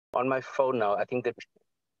on my phone now. I think that.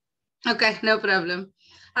 Okay, no problem.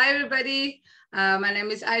 Hi, everybody. My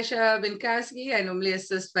name is Ayesha Binkowski. I normally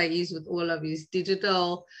assist Faiez with all of his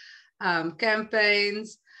digital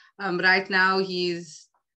campaigns. Right now, he's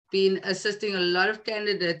been assisting a lot of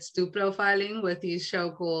candidates to profiling with his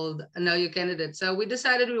show called Know Your Candidate. So we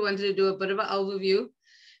decided we wanted to do a bit of an overview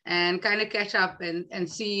and kind of catch up and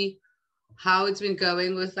see how it's been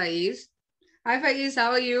going with Faiez. Hi, Faiez.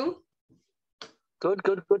 How are you? Good,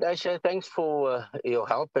 Aisha. Thanks for your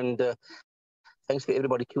help and thanks for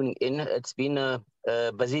everybody tuning in. It's been a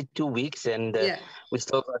busy 2 weeks and Yeah. we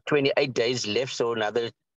still got 28 days left, so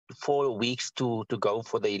another 4 weeks to go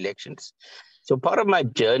for the elections. So part of my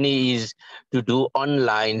journey is to do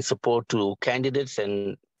online support to candidates,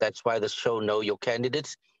 and that's why the show Know Your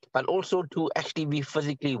Candidates, but also to actually be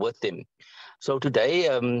physically with them. So today,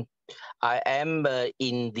 I am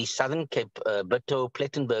in the Southern Cape, Bito,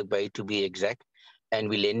 Plettenberg Bay to be exact, and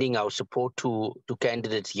we're lending our support to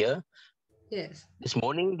candidates here. Yes. This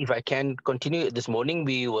morning, if I can continue, this morning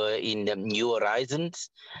we were in New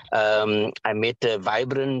Horizons. I met a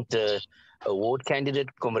vibrant award candidate,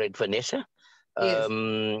 Comrade Vanessa, Yes.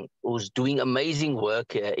 who's doing amazing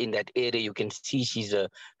work in that area. You can see she's a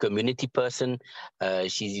community person.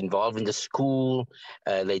 She's involved in the school.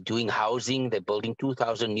 They're doing housing. They're building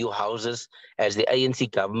 2,000 new houses as the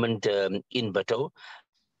ANC government in Bito.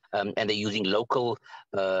 And they're using local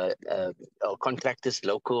contractors,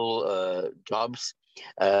 local jobs,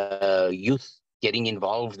 youth getting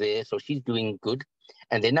involved there. So she's doing good.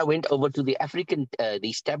 And then I went over to the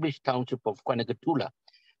established township of Kwanakatula.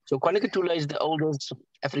 So Kwanakatula is the oldest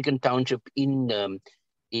African township in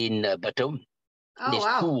Bito. Oh, There's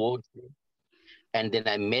two wow. wards. And then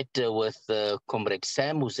I met with Comrade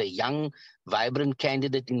Sam, who's a young, vibrant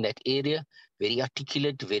candidate in that area, very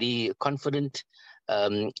articulate, very confident.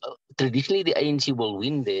 Traditionally, the ANC will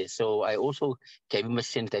win there. So I also gave him a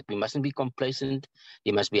sense that we mustn't be complacent.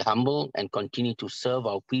 We must be humble and continue to serve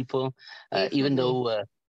our people. Even Definitely. though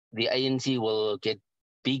the ANC will get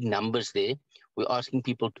big numbers there, we're asking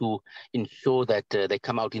people to ensure that they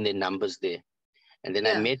come out in their numbers there. And then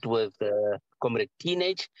I Yeah. met with Comrade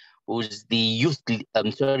Teenage, who's the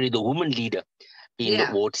the woman leader in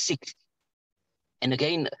Yeah. Ward 6. And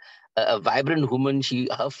again, a vibrant woman.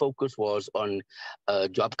 Her focus was on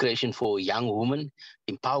job creation for young women,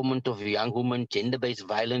 empowerment of young women, gender-based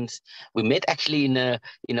violence. We met actually in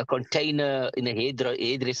a container, in a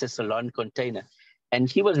hairdresser salon container, and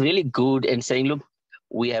she was really good and saying, "Look,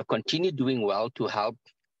 we have continued doing well to help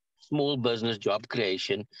small business job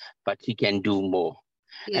creation, but she can do more."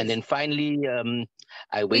 And Yes. then finally,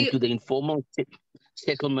 I went We to the informal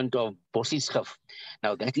settlement of Bossieshof.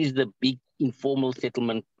 Now, that is the big informal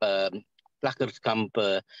settlement,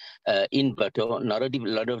 Plakkerskamp in Bito. Not a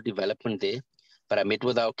lot of development there, but I met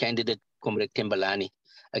with our candidate, Comrade Tembalani.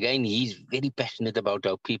 Again, he's very passionate about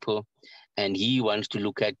our people, and he wants to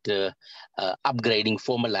look at upgrading,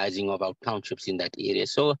 formalizing of our townships in that area.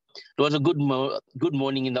 So it was a good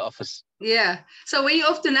morning in the office. yeah. So where you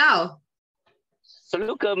off to now? So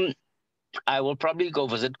look, I will probably go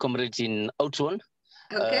visit comrades in Oudtshoorn.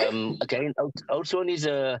 Okay. Again, Oudtshoorn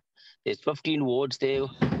there's 15 wards there.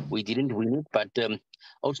 We didn't win it, but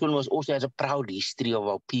Oudtshoorn also has a proud history of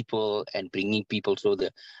our people and bringing people. So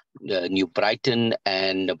the New Brighton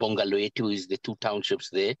and Bongaloetu is the two townships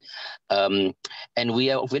there. And we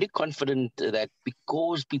are very confident that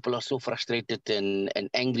because people are so frustrated and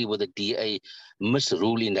angry with the DA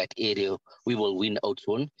misrule in that area, we will win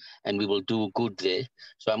Oudtshoorn and we will do good there.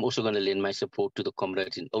 So I'm also going to lend my support to the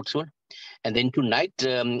comrades in Oudtshoorn. And then tonight,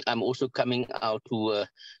 I'm also coming out to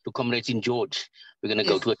comrades in George. We're going to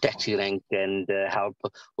go Yes. to a taxi rank and help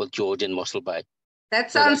with George and Mosselbaai.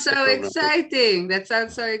 That So sounds that's the so program. exciting. That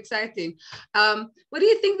sounds so exciting. What do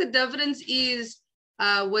you think the difference is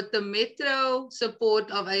with the metro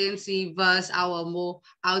support of ANC versus our more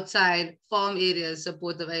outside farm areas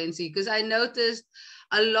support of ANC? Because I noticed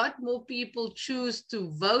a lot more people choose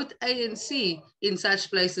to vote ANC in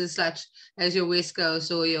such places such as your West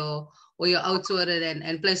Coast or your Oudtshoorn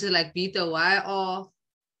and places like Bito.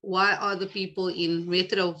 Why are the people in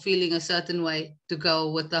metro feeling a certain way to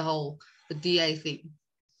go with the DA thing?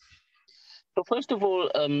 So first of all,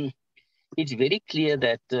 it's very clear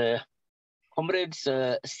that comrades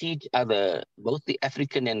see each other, both the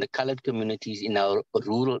African and the colored communities in our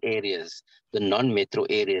rural areas, the non-metro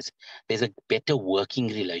areas. There's a better working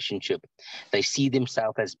relationship. They see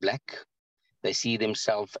themselves as Black. They see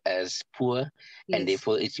themselves as poor, and Yes.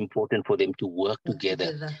 therefore it's important for them to work Work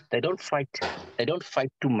together. together. They don't fight. They don't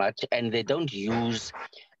fight too much, and they don't use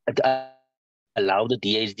allow the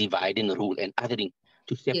DA's divide and rule and othering to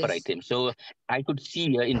to separate Yes. them. So I could see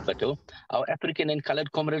here in Bato, our African and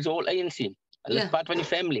colored comrades are all ANC. Let's Yeah. part from the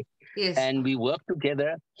family. Yes. And we work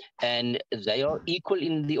together, and they are equal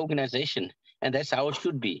in the organization. And that's how it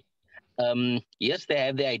should be. Yes, they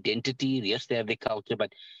have their identity. Yes, they have their culture.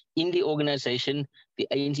 But in the organization, the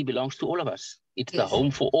ANC belongs to all of us. It's the Yes.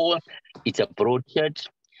 home for all. It's a broad church.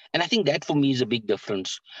 And I think that for me is a big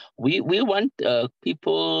difference. We want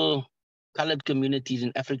people, colored communities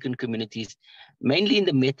and African communities, mainly in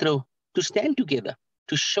the metro, to stand together,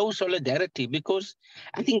 to show solidarity, because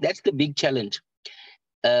I think that's the big challenge.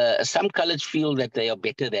 Some coloreds feel that they are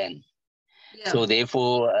better than. Yeah. So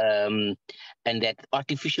therefore, and that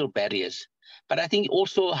artificial barriers. But I think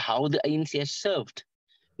also how the ANC has served.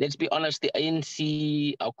 Let's be honest, the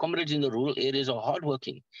ANC, our comrades in the rural areas are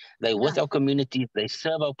hardworking. They're with Yeah. our communities, they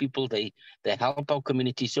serve our people, they help our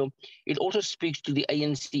community. So it also speaks to the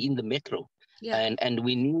ANC in the metro. Yeah. And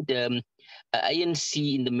we need an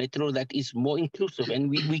ANC in the metro that is more inclusive. And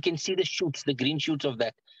we can see the shoots, the green shoots of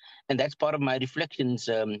that. And that's part of my reflections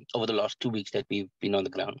over the last 2 weeks that we've been on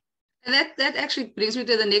the ground. And that actually brings me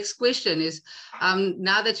to the next question is,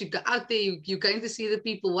 now that you go out there, you're going to see the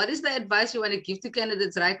people, what is the advice you want to give to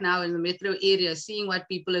candidates right now in the metro area, seeing what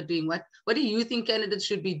people are doing? What do you think candidates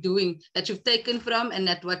should be doing that you've taken from, and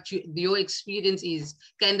that what your experience is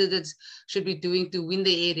candidates should be doing to win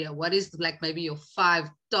the area? What is like maybe your 5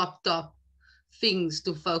 top things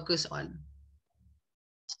to focus on?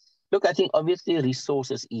 Look, I think obviously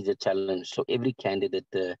resources is a challenge. So every candidate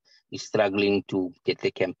is struggling to get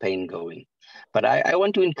their campaign going. But I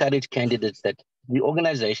want to encourage candidates that the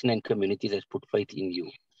organization and communities has put faith in you.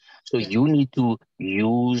 So Yeah. you need to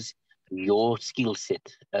use your skill set.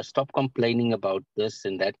 Stop complaining about this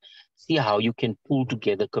and that. See how you can pull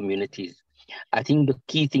together communities. I think the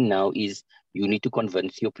key thing now is you need to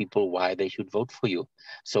convince your people why they should vote for you.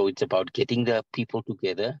 So it's about getting the people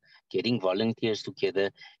together, getting volunteers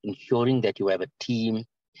together, ensuring that you have a team,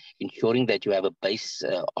 ensuring that you have a base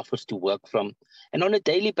office to work from, and on a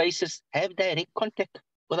daily basis, have direct contact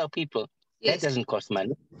with our people. That Yes. doesn't cost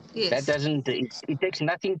money. That Yes. doesn't, it takes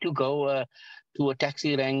nothing to go to a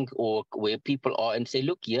taxi rank or where people are and say,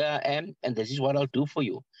 look, here I am, and this is what I'll do for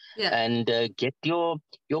you. Yeah. And get your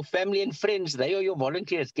family and friends, they are your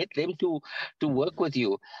volunteers, get them to work with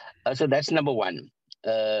you. So that's number one.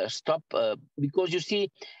 Stop, because you see,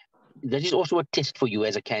 this is also a test for you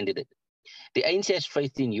as a candidate. The ANC has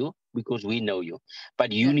faith in you because we know you,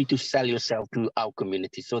 but you Yeah. need to sell yourself to our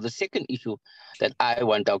community. So the second issue that I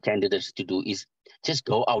want our candidates to do is just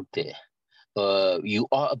go out there. You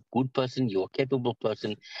are a good person, you're a capable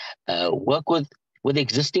person. Work with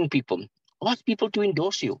existing people. Ask people to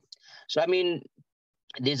endorse you. So I mean,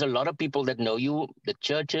 there's a lot of people that know you, the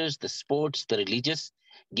churches, the sports, the religious.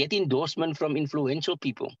 Get endorsement from influential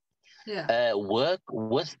people. Yeah. Work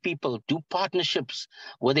with people, do partnerships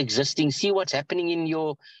with existing, see what's happening in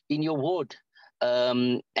your ward.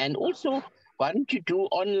 And also, why don't you do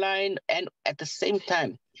online, and at the same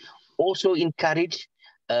time also encourage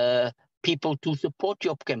people to support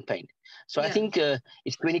your campaign. So I Yeah. think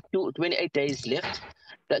it's 28 days left.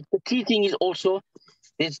 The key thing is also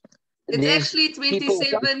there's It's there's actually people.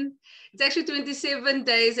 27. It's actually 27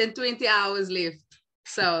 days and 20 hours left.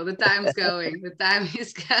 So the time's going. The time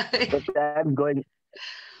is going. But I'm going.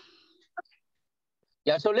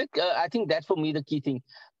 Yeah, so look, I think that's for me the key thing.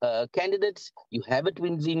 Candidates, you have it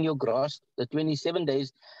within your grasp, the 27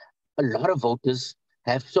 days. A lot of voters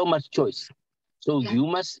have so much choice. So Yeah. you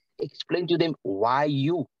must explain to them why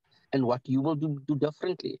you and what you will do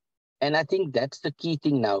differently. And I think that's the key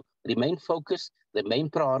thing now. Remain focused, remain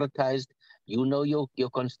prioritized. You know your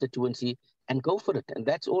constituency and go for it. And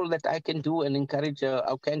that's all that I can do and encourage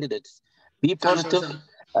our candidates. Be Sounds positive,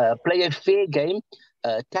 awesome. play a fair game,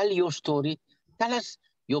 tell your story, tell us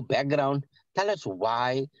your background, tell us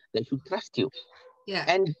why they should trust you, Yeah.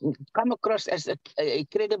 and come across as a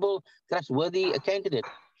credible, trustworthy candidate.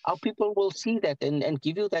 Our people will see that and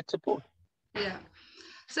give you that support. Yeah.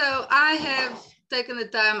 So I have taken the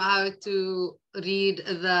time out to read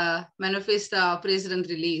the manifesto our president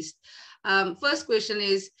released. First question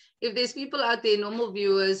is, if there's people out there, normal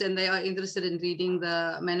viewers, and they are interested in reading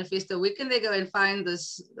the manifesto, where can they go and find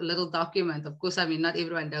this little document? Of course, I mean, not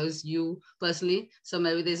everyone knows you personally, so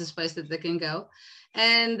maybe there's a space that they can go.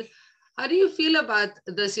 And how do you feel about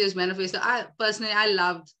this year's manifesto? I personally, I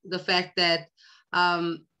loved the fact that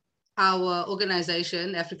our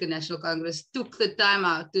organization, African National Congress, took the time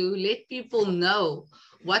out to let people know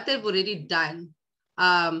what they've already done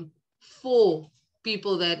for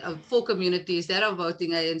people for communities that are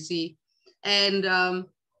voting ANC. And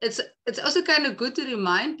it's also kind of good to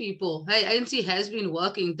remind people, hey, ANC has been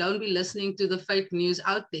working. Don't be listening to the fake news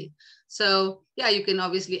out there. So yeah, you can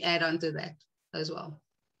obviously add on to that as well.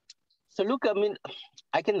 So look, I mean,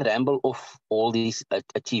 I can ramble off all these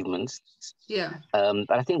achievements. Yeah.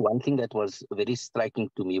 But I think one thing that was very striking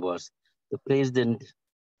to me was the president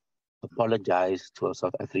apologized to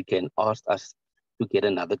South Africa and asked us to get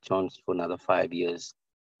another chance for another 5 years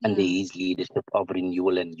under Yeah. his leadership of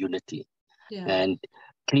renewal and unity, Yeah. and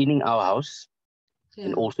cleaning our house, and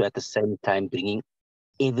Yeah. also at the same time bringing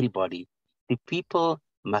everybody. The people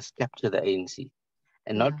must capture the ANC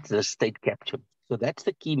and Yeah. not the state capture. So that's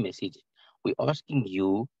the key message. We're asking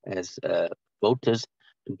you as voters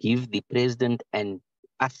to give the president and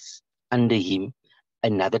us under him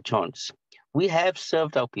another chance. We have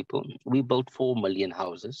served our people. We built 4 million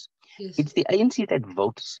houses. Yes. It's the ANC that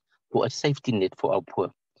votes for a safety net for our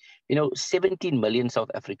poor. 17 million South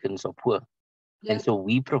Africans are poor. Yeah. And so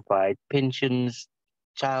we provide pensions,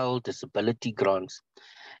 child disability grants.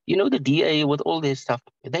 The DA with all their stuff,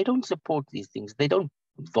 they don't support these things. They don't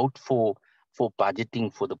vote for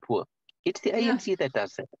budgeting for the poor. It's the Yeah. ANC that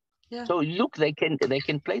does that. Yeah. So look, they can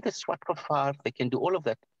play the swat kafar, they can do all of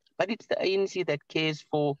that, but it's the ANC that cares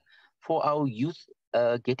for our youth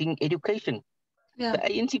getting education. Yeah. The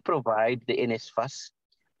ANC provide the NSFAS.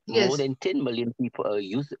 More Yes. than 10 million people,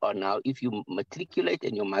 youth are now, if you matriculate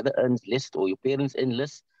and your mother earns less or your parents earn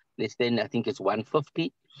less than, I think it's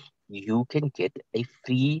 150, you can get a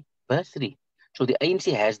free bursary. So the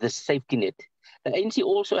ANC has the safety net. The ANC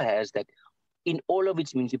also has that in all of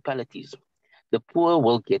its municipalities, the poor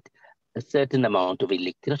will get a certain amount of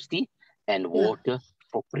electricity and Yeah. water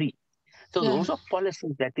for free. So Yeah. those are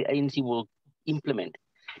policies that the ANC will implement.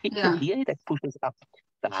 It's the Yeah. DA that pushes up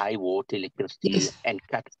the high water, electricity, Yes. and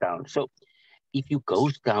cuts down. So if you go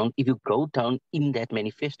down in that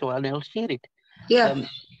manifesto, and I'll share it. Yeah. Um,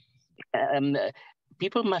 um, uh,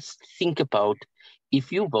 People must think about,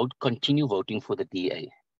 if you continue voting for the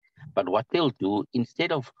DA, but what they'll do,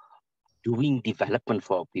 instead of doing development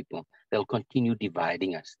for our people, they'll continue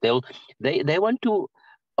dividing us. They want to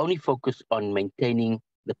only focus on maintaining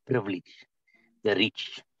the privilege, the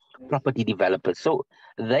rich, property developers. So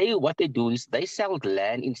what they do is they sell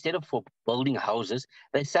land instead of for building houses,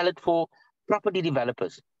 they sell it for property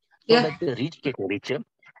developers so Yeah. that the rich get richer.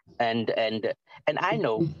 And I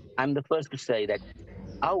know, I'm the first to say that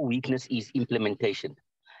our weakness is implementation,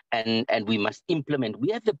 and we must implement.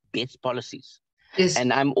 We have the best policies, Yes.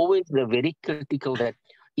 and I'm always very critical that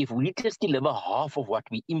if we just deliver half of what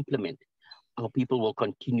we implement, our people will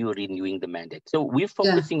continue renewing the mandate. So we're Yeah.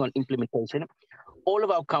 focusing on implementation. All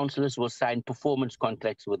of our councillors will sign performance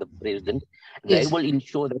contracts with the president. They Yes. will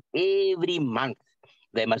ensure that every month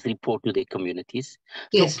they must report to their communities.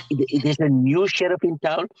 So Yes. there's a new sheriff in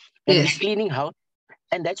town, and we're Yes. cleaning house.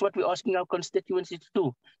 And that's what we're asking our constituencies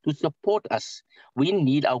to support us. We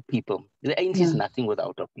need our people. The ANC is Yeah. nothing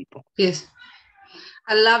without our people. Yes.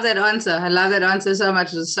 I love that answer. I love that answer so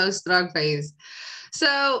much. It's so strong, Faiez.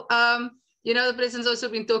 So, the president's also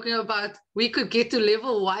been talking about we could get to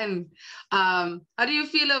level 1. How do you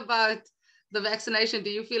feel about the vaccination? Do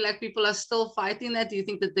you feel like people are still fighting that? Do you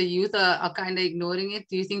think that the youth are kind of ignoring it?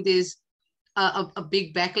 Do you think there's a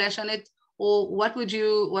big backlash on it? Or what would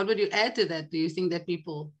you add to that? Do you think that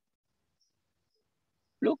people?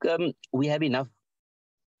 Look, we have enough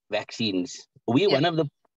vaccines. We're Yeah.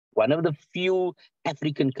 one of the few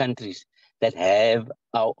African countries that have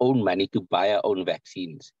our own money to buy our own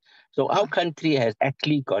vaccines. So our country has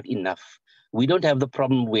actually got enough. We don't have the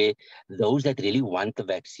problem where those that really want the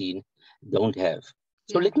vaccine don't have.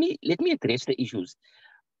 So Yeah. let me address the issues.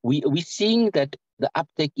 We're seeing that the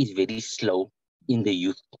uptake is very slow in the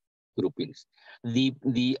youth groupings. The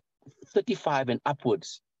 35 and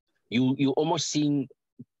upwards, you almost seeing,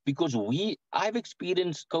 because I've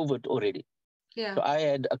experienced COVID already. Yeah. So I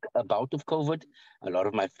had a bout of COVID, a lot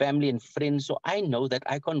of my family and friends. So I know that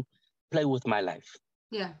I can't play with my life.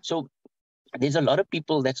 Yeah. So there's a lot of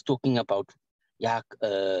people that's talking about,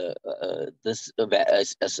 this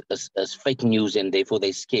as fake news, and therefore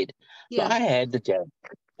they're scared. So Yeah. I had the jab,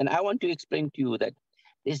 and I want to explain to you that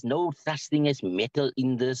there's no such thing as metal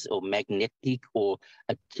in this, or magnetic, or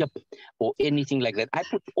a chip, or anything like that. I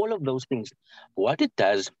put all of those things. What it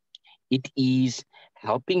does, it is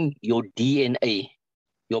helping your DNA,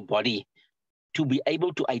 your body, to be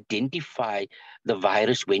able to identify the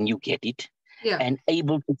virus when you get it, Yeah. and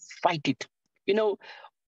able to fight it.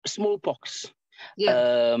 Smallpox.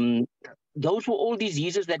 Yeah. Those were all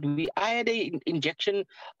diseases that I had an injection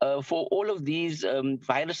for all of these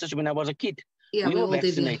viruses when I was a kid. Yeah. We We were all did. Yeah.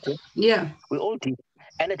 vaccinated. Yeah. We all did.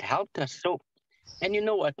 And it helped us. So, and you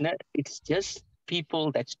know what? It's just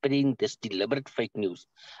people that's spreading this deliberate fake news.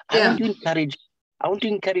 Yeah. I want to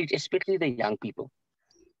encourage especially the young people.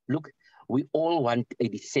 Look, we all want a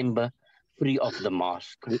December free of the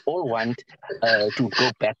mask. We all want to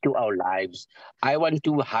go back to our lives. I want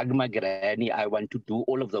to hug my granny. I want to do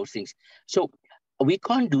all of those things. So we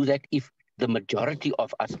can't do that if the majority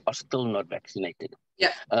of us are still not vaccinated.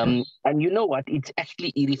 Yeah. And you know what? It's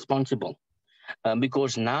actually irresponsible.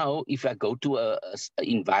 Because now if I go to a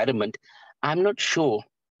environment, I'm not sure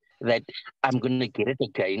that I'm going to get it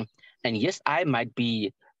again. And yes, I might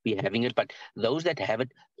be having it, but those that have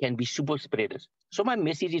it can be super spreaders. So my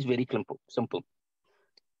message is very simple.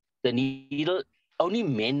 The needle, only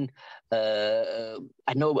men, I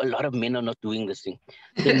know a lot of men are not doing this thing.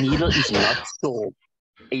 The needle is not sore.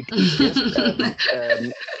 It is just,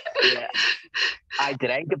 yeah, I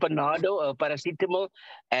drank a Panado, a paracetamol,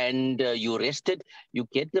 and you rested. You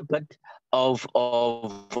get a bit of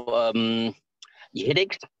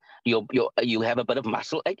headaches. You have a bit of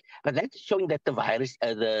muscle ache, but that's showing that the virus,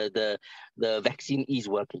 the vaccine is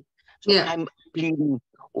working. So Yeah. I'm pleading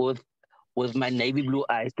with my navy blue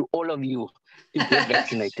eyes to all of you to get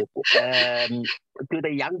vaccinated. To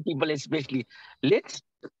the young people especially, let's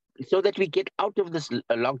so that we get out of this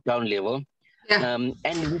lockdown level, Yeah.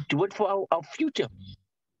 and we do it for our future.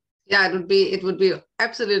 Yeah, it would be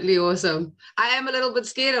absolutely awesome. I am a little bit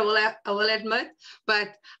scared, I will admit,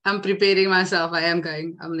 but I'm preparing myself. I'm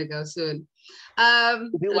gonna go soon.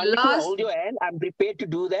 If you want me to Last hold your hand, I'm prepared to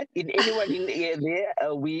do that. In anyone in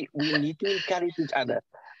there, we need to encourage each other.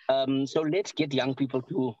 So let's get young people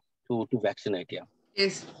to vaccinate. Yeah.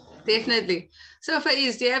 Yes, definitely. So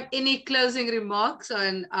Faiez, do you have any closing remarks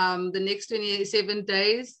on the next 27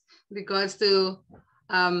 days in regards to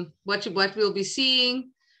what we'll be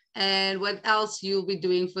seeing and what else you'll be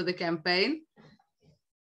doing for the campaign?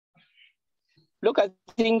 Look, I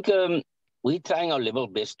think we're trying our level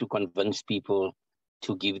best to convince people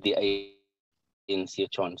to give the ANC a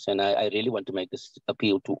chance. And I really want to make this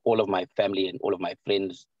appeal to all of my family and all of my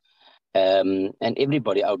friends, and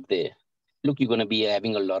everybody out there. Look, you're going to be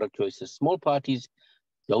having a lot of choices. Small parties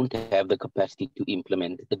don't have the capacity to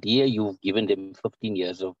implement. The DA, you've given them 15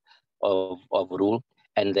 years of rule,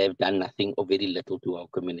 and they've done nothing or very little to our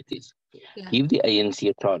communities. Yeah. Give the ANC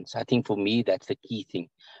a chance. I think for me, that's the key thing.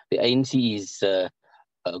 The ANC is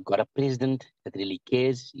got a president that really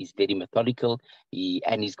cares. He's very methodical.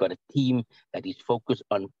 He's got a team that is focused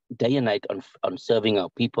on day and night on serving our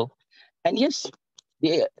people. And yes,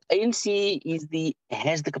 the ANC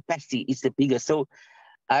has the capacity. It's the biggest. So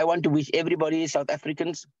I want to wish everybody, South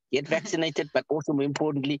Africans, get vaccinated, but also more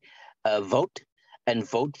importantly, vote and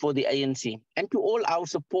vote for the ANC. And to all our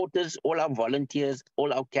supporters, all our volunteers,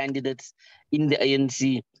 all our candidates in the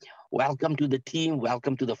ANC, welcome to the team,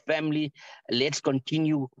 welcome to the family. Let's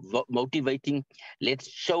continue motivating. Let's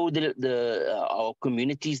show our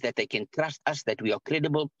communities that they can trust us, that we are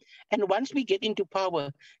credible. And once we get into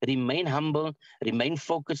power, remain humble, remain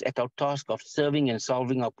focused at our task of serving and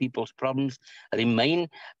solving our people's problems, remain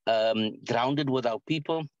grounded with our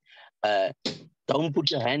people. Don't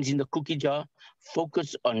put your hands in the cookie jar.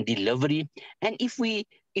 Focus on delivery. And if we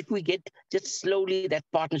get just slowly that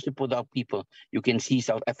partnership with our people, you can see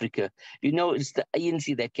South Africa. You know, it's the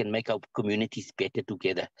ANC that can make our communities better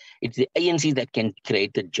together. It's the ANC that can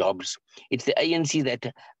create the jobs. It's the ANC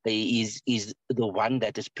that is the one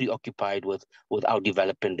that is preoccupied with our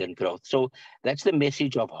development and growth. So that's the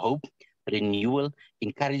message of hope, renewal,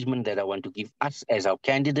 encouragement that I want to give us as our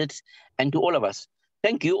candidates and to all of us.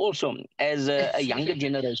 Thank you also as a younger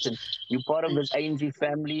generation. You're part of this ANC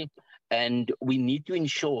family, and we need to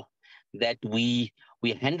ensure that we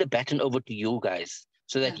hand the baton over to you guys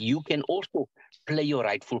so that you can also play your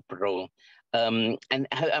rightful role. And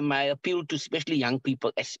my appeal to especially young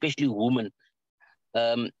people, especially women,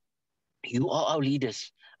 you are our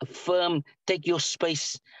leaders. Affirm, take your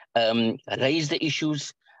space, raise the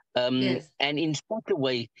issues, and in such a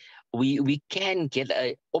way, we can get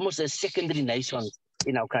almost a secondary nation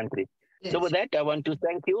in our country. So with that, I want to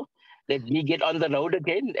thank you. Let me get on the road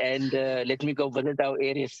again and let me go visit our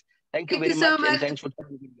areas. Thank you very much, and thanks for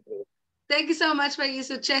coming. Thank you so much, Faiez,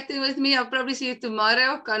 for chatting with me. I'll probably see you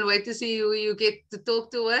tomorrow. Can't wait to see who you get to talk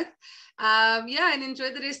to with. And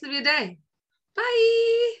enjoy the rest of your day.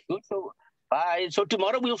 Bye. Good. So, bye. So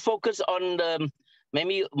tomorrow we'll focus on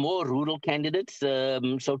maybe more rural candidates.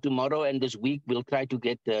 So tomorrow and this week we'll try to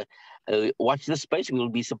get watch the space. We'll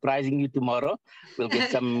be surprising you tomorrow. We'll get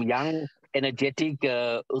some young, energetic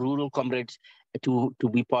rural comrades to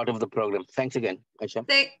be part of the program. Thanks again, Ayesha.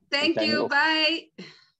 Thank you. Bye.